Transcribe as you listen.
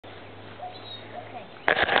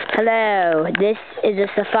Hello, this is a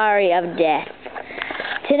safari of death.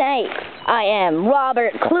 Tonight, I am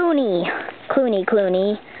Robert Clooney,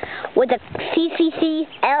 with a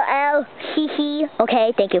CCCLL,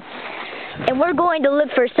 okay, thank you. And we're going to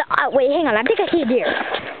look for some, wait, hang on, I think I see a deer.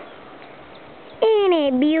 Ain't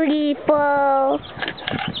it beautiful?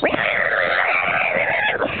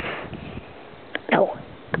 No,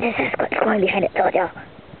 this is what's going behind it, told y'all.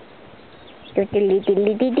 Poor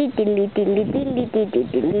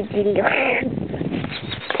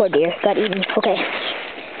deer, got eaten. Okay.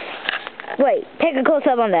 Wait, take a close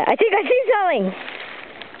up on that. I think I see something.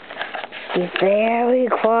 He's very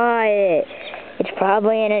quiet. It's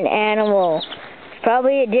probably an animal. It's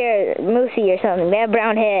probably a deer, moosey or something. They have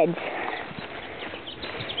brown heads.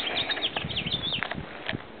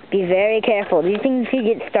 Be very careful. These things could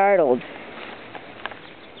get startled.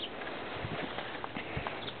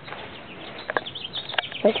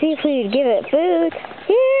 Let's see if we could give it food.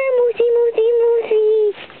 Here, moosey, moosey,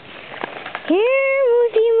 moosey. Here,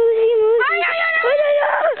 moosey, moosey, moosey.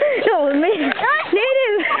 No, native.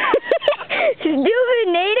 Stupid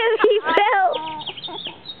native, he fell.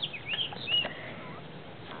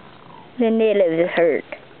 The native is hurt.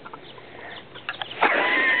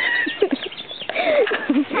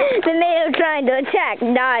 The native trying to attack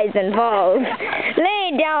dies and falls,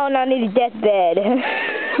 laying down on his deathbed.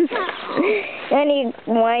 And he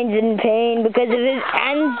whines in pain because of his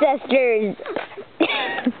ancestors.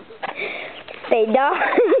 They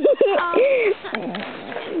died.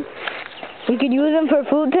 We could use them for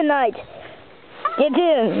food tonight. Get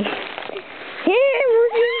him. Here,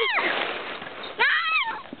 Moosey.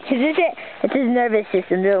 Is this it? It's his nervous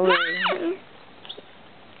system, don't worry.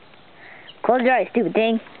 Close your eyes, stupid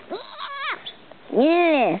thing.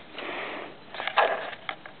 Yeah.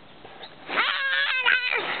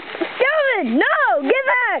 Stop it! No! Get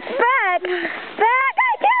back! Back! Back!